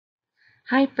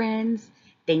Hi friends,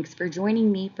 thanks for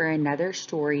joining me for another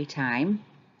story time.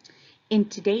 In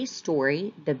today's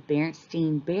story, the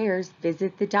Berenstain Bears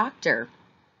visit the doctor.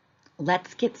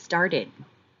 Let's get started.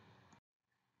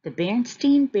 The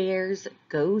Berenstain Bears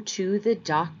go to the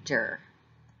doctor.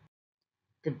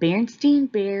 The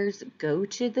Berenstain Bears go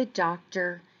to the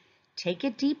doctor. Take a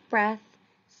deep breath,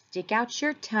 stick out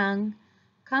your tongue.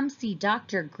 Come see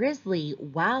Dr. Grizzly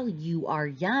while you are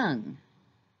young.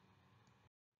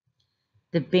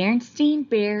 The Berenstain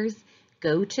Bears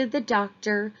go to the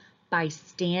doctor by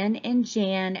Stan and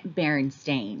Jan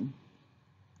Berenstain.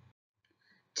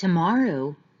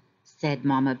 Tomorrow, said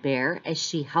Mama Bear as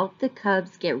she helped the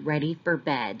cubs get ready for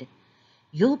bed,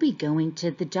 you'll be going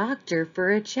to the doctor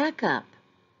for a checkup.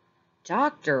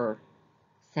 Doctor,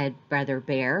 said Brother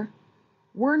Bear,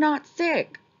 we're not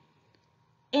sick.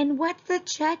 And what's a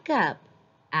checkup?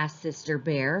 Asked Sister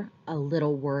Bear, a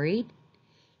little worried.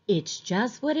 It's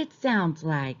just what it sounds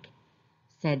like,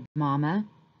 said Mama.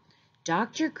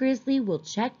 Dr. Grizzly will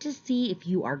check to see if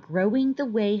you are growing the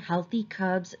way healthy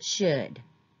cubs should.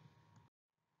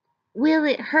 Will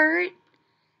it hurt?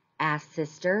 Asked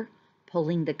Sister,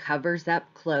 pulling the covers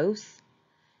up close.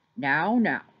 Now,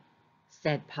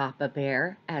 said Papa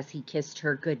Bear as he kissed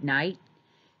her good night.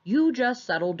 You just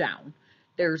settle down.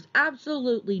 There's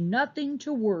absolutely nothing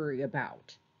to worry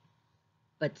about.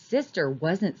 But Sister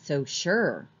wasn't so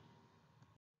sure.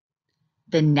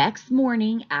 The next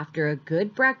morning, after a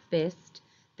good breakfast,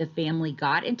 the family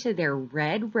got into their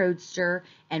red roadster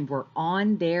and were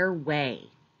on their way.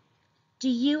 Do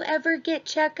you ever get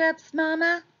checkups,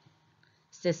 Mama?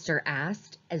 Sister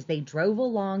asked as they drove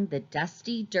along the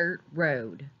dusty dirt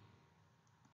road.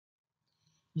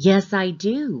 Yes, I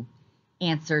do,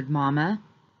 answered Mama.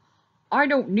 I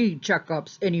don't need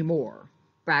checkups anymore,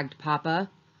 bragged Papa,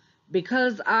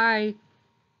 because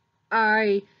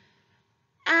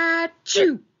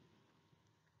achoo,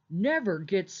 never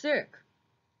get sick.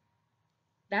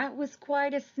 That was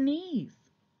quite a sneeze,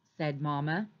 said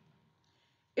Mama.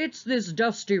 It's this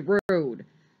dusty road,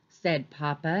 said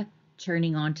Papa,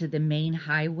 turning onto the main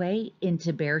highway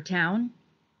into Beartown.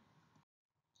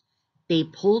 They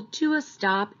pulled to a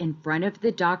stop in front of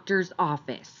the doctor's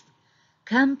office.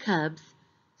 Come, Cubs,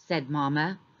 said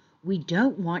Mama. We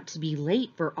don't want to be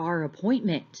late for our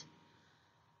appointment.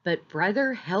 But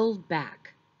Brother held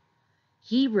back.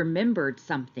 He remembered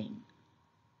something.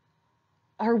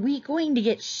 Are we going to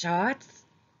get shots?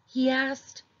 He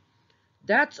asked.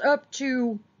 That's up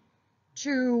to,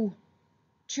 achoo!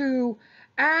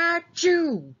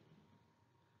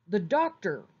 The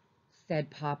doctor,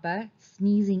 said Papa,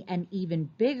 sneezing an even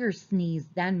bigger sneeze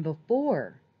than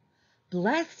before.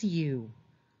 Bless you,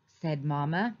 said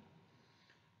Mama.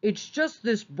 It's just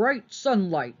this bright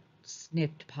sunlight,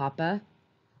 sniffed Papa.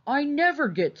 I never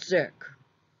get sick.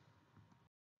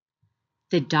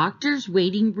 The doctor's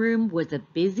waiting room was a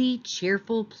busy,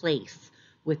 cheerful place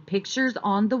with pictures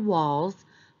on the walls,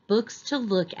 books to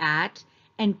look at,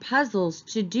 and puzzles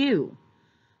to do.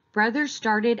 Brother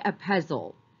started a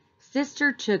puzzle.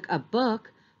 Sister took a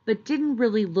book, but didn't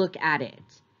really look at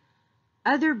it.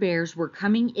 Other bears were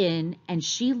coming in, and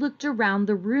she looked around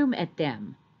the room at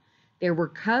them. There were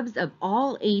cubs of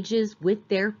all ages with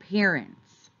their parents.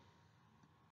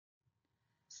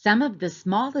 Some of the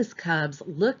smallest cubs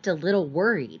looked a little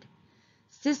worried.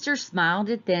 Sister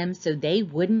smiled at them so they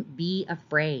wouldn't be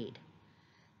afraid.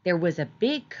 There was a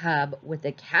big cub with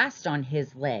a cast on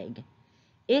his leg.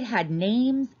 It had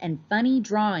names and funny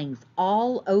drawings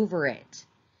all over it.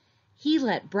 He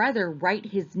let Brother write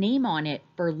his name on it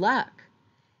for luck,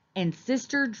 and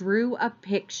Sister drew a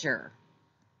picture.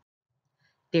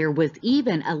 There was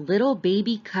even a little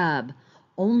baby cub,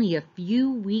 only a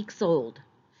few weeks old.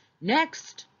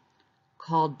 Next,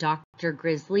 called Dr.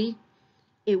 Grizzly.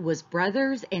 It was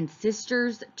Brother's and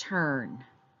Sister's turn.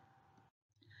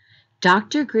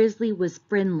 Dr. Grizzly was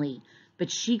friendly,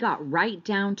 but she got right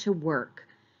down to work.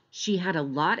 She had a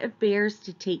lot of bears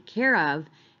to take care of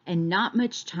and not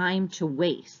much time to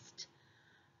waste.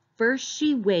 First,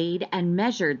 she weighed and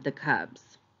measured the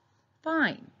cubs.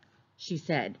 Fine, she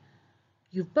said.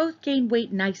 You've both gained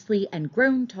weight nicely and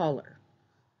grown taller.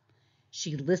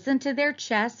 She listened to their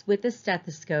chests with a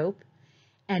stethoscope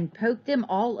and poked them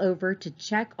all over to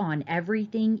check on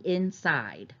everything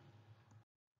inside.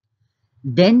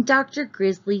 Then Dr.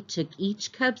 Grizzly took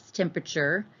each cub's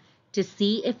temperature to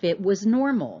see if it was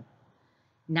normal,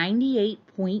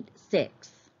 98.6.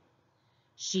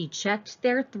 She checked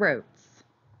their throats.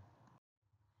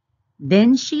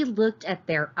 Then she looked at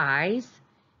their eyes,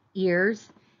 ears,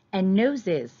 and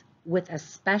noses with a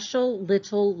special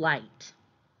little light.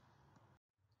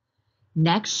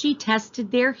 Next, she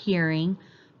tested their hearing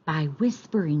by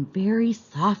whispering very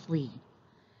softly.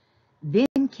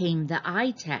 Then came the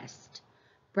eye test.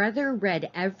 Brother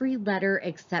read every letter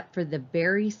except for the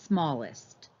very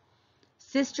smallest.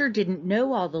 Sister didn't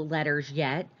know all the letters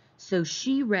yet, so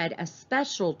she read a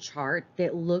special chart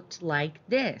that looked like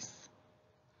this.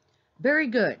 "Very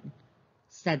good,"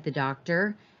 said the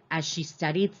doctor as she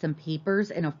studied some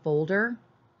papers in a folder.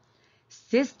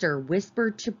 Sister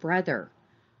whispered to Brother,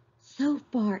 "So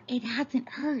far it hasn't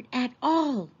hurt at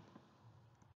all."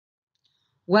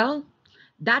 "Well,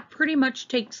 that pretty much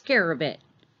takes care of it,"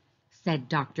 said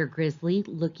Dr. Grizzly,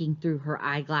 looking through her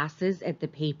eyeglasses at the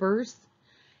papers.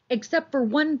 "Except for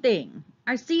one thing.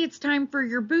 I see it's time for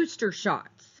your booster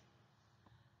shots."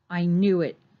 "I knew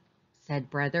it," said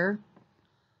Brother.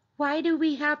 "Why do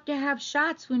we have to have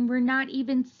shots when we're not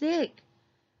even sick?"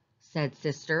 said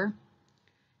Sister.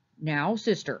 "Now,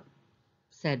 Sister,"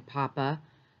 said Papa,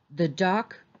 "the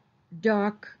doc,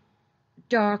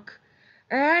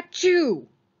 achoo!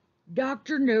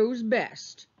 Doctor knows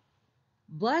best."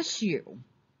 "Bless you,"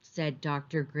 said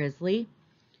Dr. Grizzly.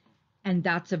 "And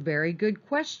that's a very good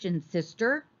question,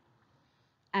 Sister."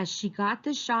 As she got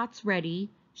the shots ready,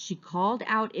 she called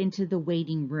out into the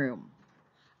waiting room,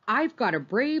 "I've got a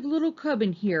brave little cub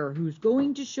in here who's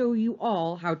going to show you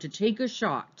all how to take a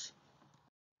shot."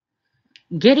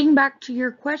 "Getting back to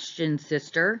your question,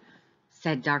 Sister,"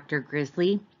 said Dr.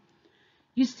 Grizzly,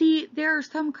 "you see, there are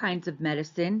some kinds of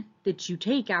medicine that you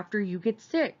take after you get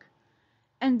sick,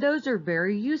 and those are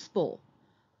very useful.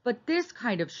 But this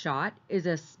kind of shot is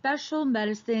a special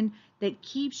medicine that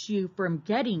keeps you from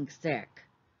getting sick."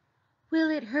 "Will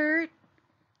it hurt?"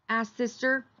 asked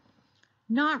Sister.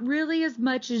 "Not really as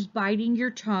much as biting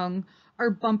your tongue or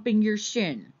bumping your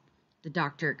shin," the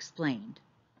doctor explained.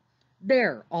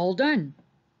 "There, all done."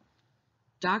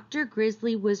 Dr.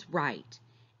 Grizzly was right,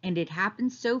 and it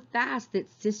happened so fast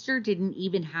that Sister didn't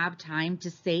even have time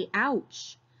to say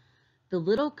ouch. The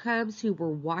little cubs who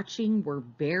were watching were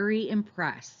very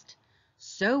impressed.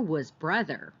 So was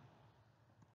Brother.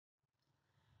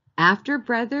 After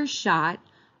Brother's shot,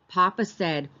 Papa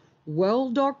said,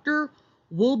 "Well, Doctor,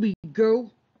 we'll be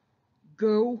go,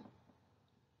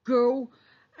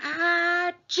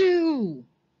 achoo!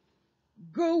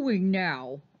 Going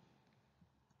now."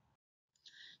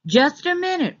 "Just a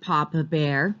minute, Papa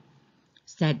Bear,"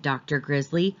 said Dr.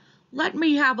 Grizzly. "Let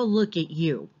me have a look at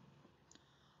you."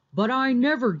 "But I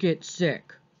never get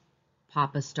sick,"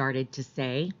 Papa started to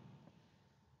say.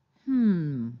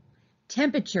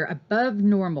 Temperature above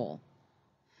normal.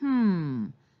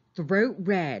 Throat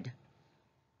red.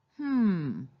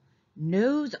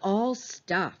 Nose all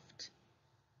stuffed.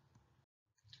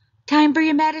 "Time for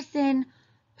your medicine,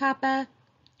 Papa,"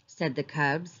 said the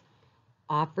cubs,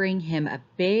 offering him a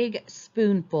big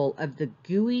spoonful of the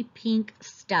gooey pink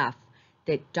stuff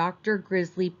that Dr.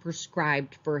 Grizzly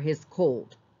prescribed for his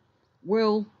cold.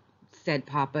 "Well," said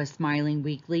Papa, smiling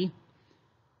weakly,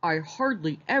 "I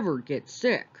hardly ever get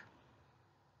sick."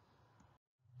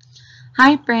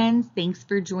 Hi friends, thanks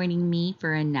for joining me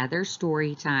for another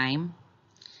story time.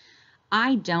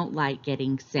 I don't like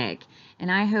getting sick,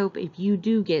 and I hope if you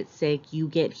do get sick, you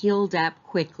get healed up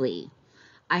quickly.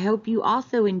 I hope you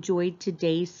also enjoyed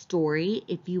today's story.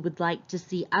 If you would like to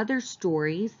see other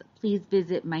stories, please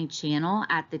visit my channel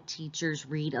at The Teachers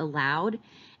Read Aloud,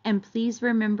 and please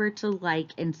remember to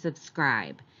like and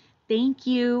subscribe. Thank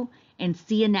you, and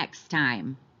see you next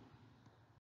time.